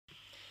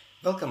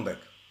Welcome back.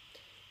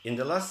 In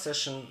the last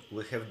session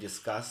we have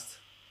discussed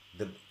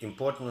the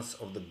importance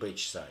of the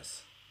batch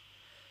size.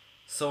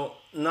 So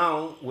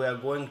now we are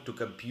going to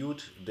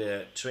compute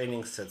the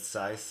training set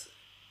size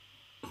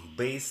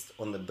based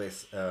on the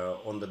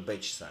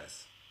batch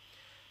size.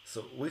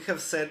 So we have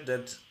said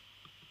that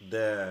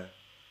the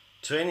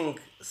training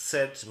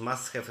set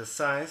must have a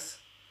size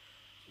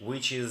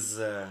which is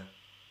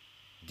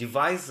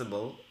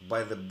divisible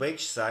by the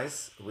batch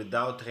size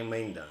without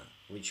remainder,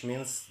 which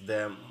means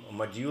the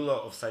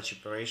modulo of such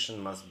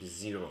operation must be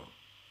 0.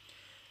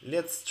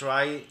 Let's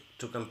try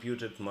to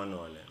compute it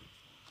manually.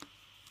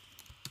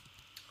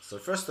 So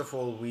first of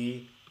all,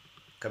 we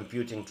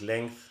computing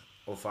length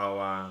of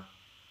our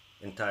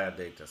entire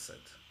data set.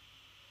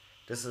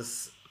 This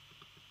is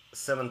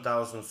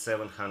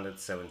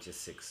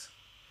 7776.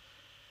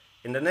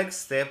 In the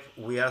next step,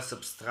 we are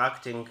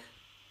subtracting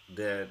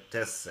the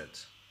test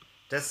set.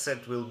 Test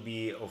set will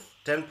be of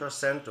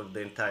 10% of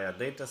the entire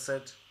data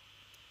set,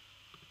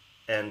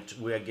 and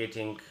we are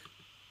getting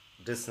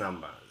this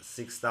number,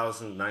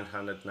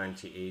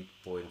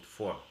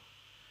 6998.4.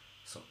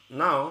 So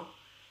now,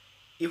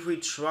 if we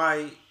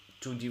try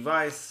to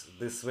divide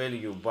this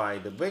value by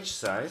the batch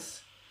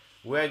size,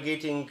 we are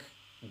getting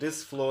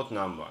this float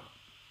number,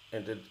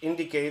 and it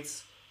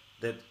indicates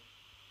that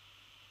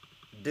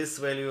this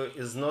value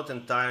is not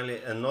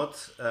entirely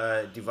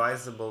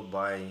divisible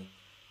by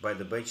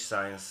the batch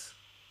size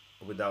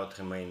without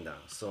remainder.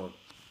 So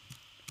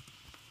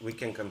we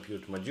can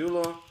compute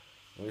modulo.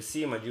 We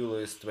see modulo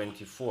is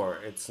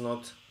 24. It's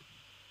not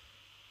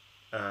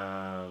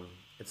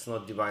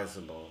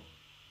divisible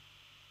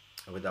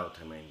without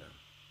remainder.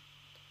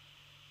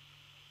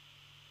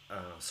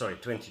 Sorry,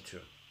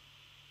 22.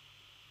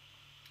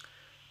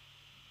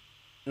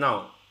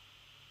 Now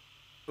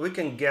we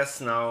can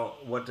guess now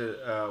what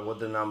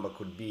the number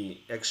could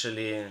be.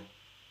 Actually,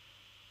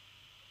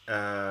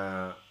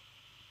 I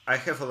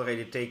have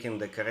already taken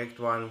the correct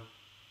one,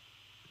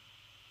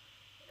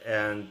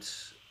 and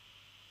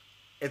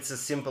it's a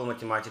simple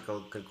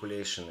mathematical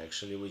calculation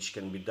actually, which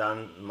can be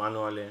done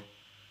manually.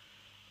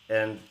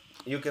 And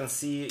you can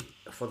see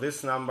for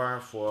this number,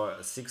 for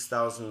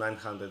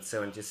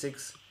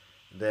 6976,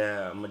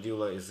 the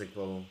modulo is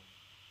equal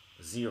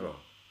 0.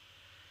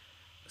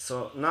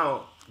 So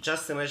now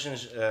just imagine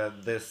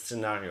this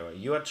scenario.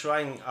 You are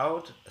trying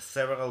out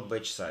several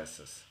batch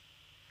sizes,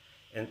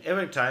 and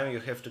every time you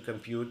have to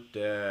compute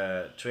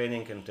the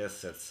training and test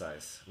set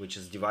size, which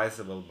is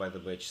divisible by the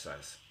batch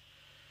size.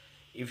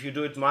 If you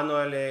do it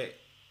manually,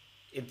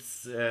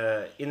 it's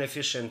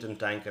inefficient and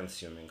time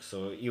consuming.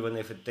 So even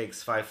if it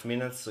takes 5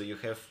 minutes, so you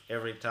have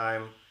every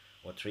time,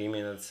 or 3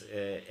 minutes,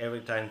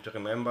 every time to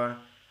remember,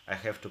 I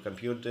have to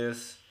compute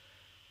this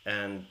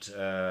and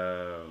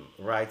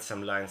write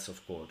some lines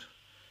of code.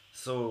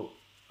 So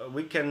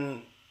we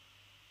can,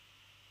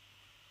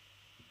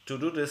 to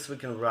do this, we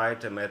can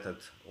write a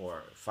method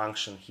or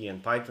function here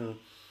in Python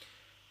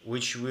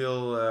which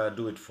will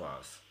do it for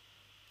us.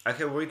 I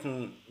have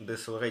written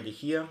this already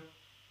here.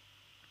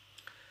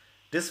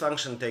 This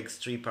function takes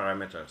 3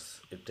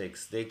 parameters. It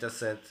takes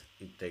dataset,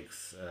 it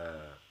takes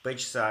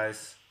batch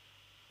size,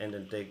 and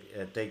it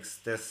takes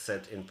test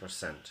set in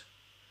 %.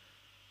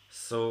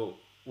 So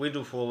we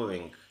do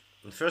following.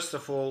 First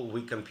of all,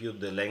 we compute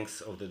the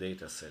length of the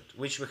dataset,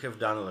 which we have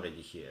done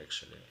already here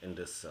actually in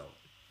this cell.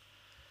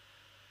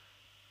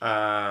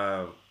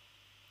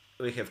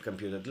 We have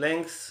computed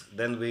length,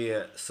 then we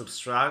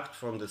subtract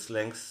from this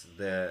length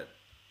the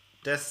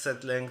test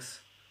set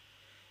length,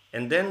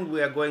 and then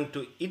we are going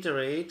to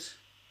iterate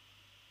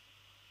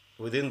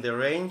within the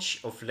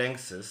range of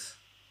lengths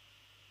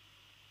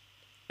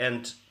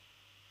and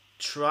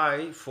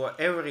try for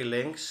every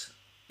length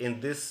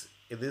in this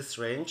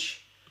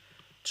range,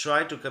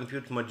 try to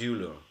compute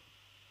modulo.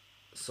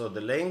 So the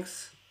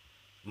length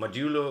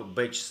modulo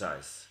batch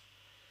size,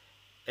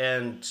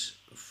 and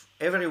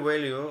every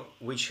value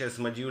which has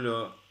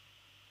modulo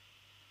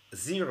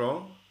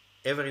 0,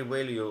 every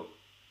value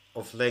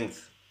of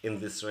length in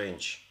this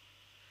range,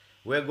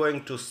 we're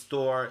going to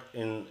store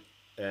in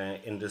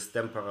this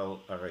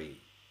temporal array,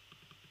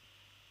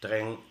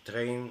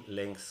 train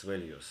length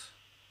values.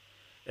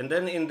 And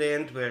then in the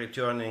end we're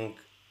returning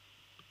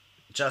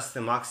just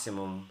the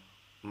maximum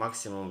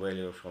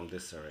value from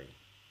this array.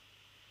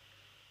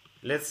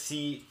 Let's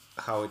see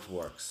how it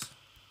works.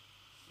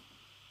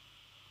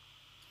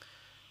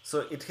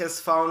 So it has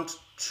found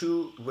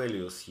 2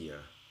 values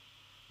here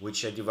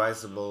which are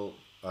divisible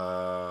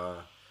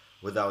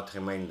without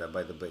remainder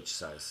by the batch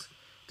size.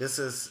 This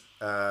is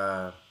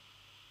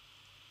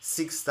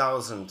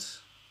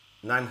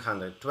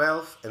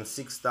 6912 and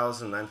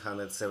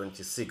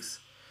 6976,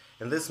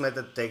 and this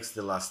method takes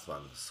the last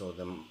one, so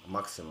the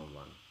maximum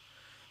one.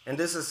 And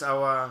this is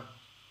our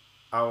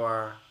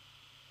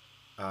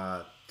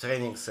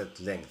training set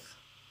length.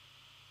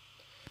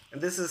 And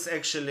this is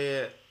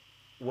actually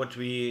what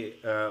we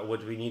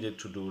needed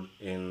to do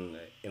in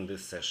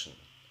this session.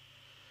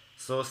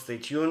 So stay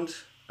tuned.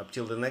 Up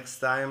till the next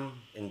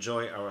time,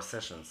 enjoy our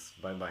sessions.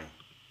 Bye bye.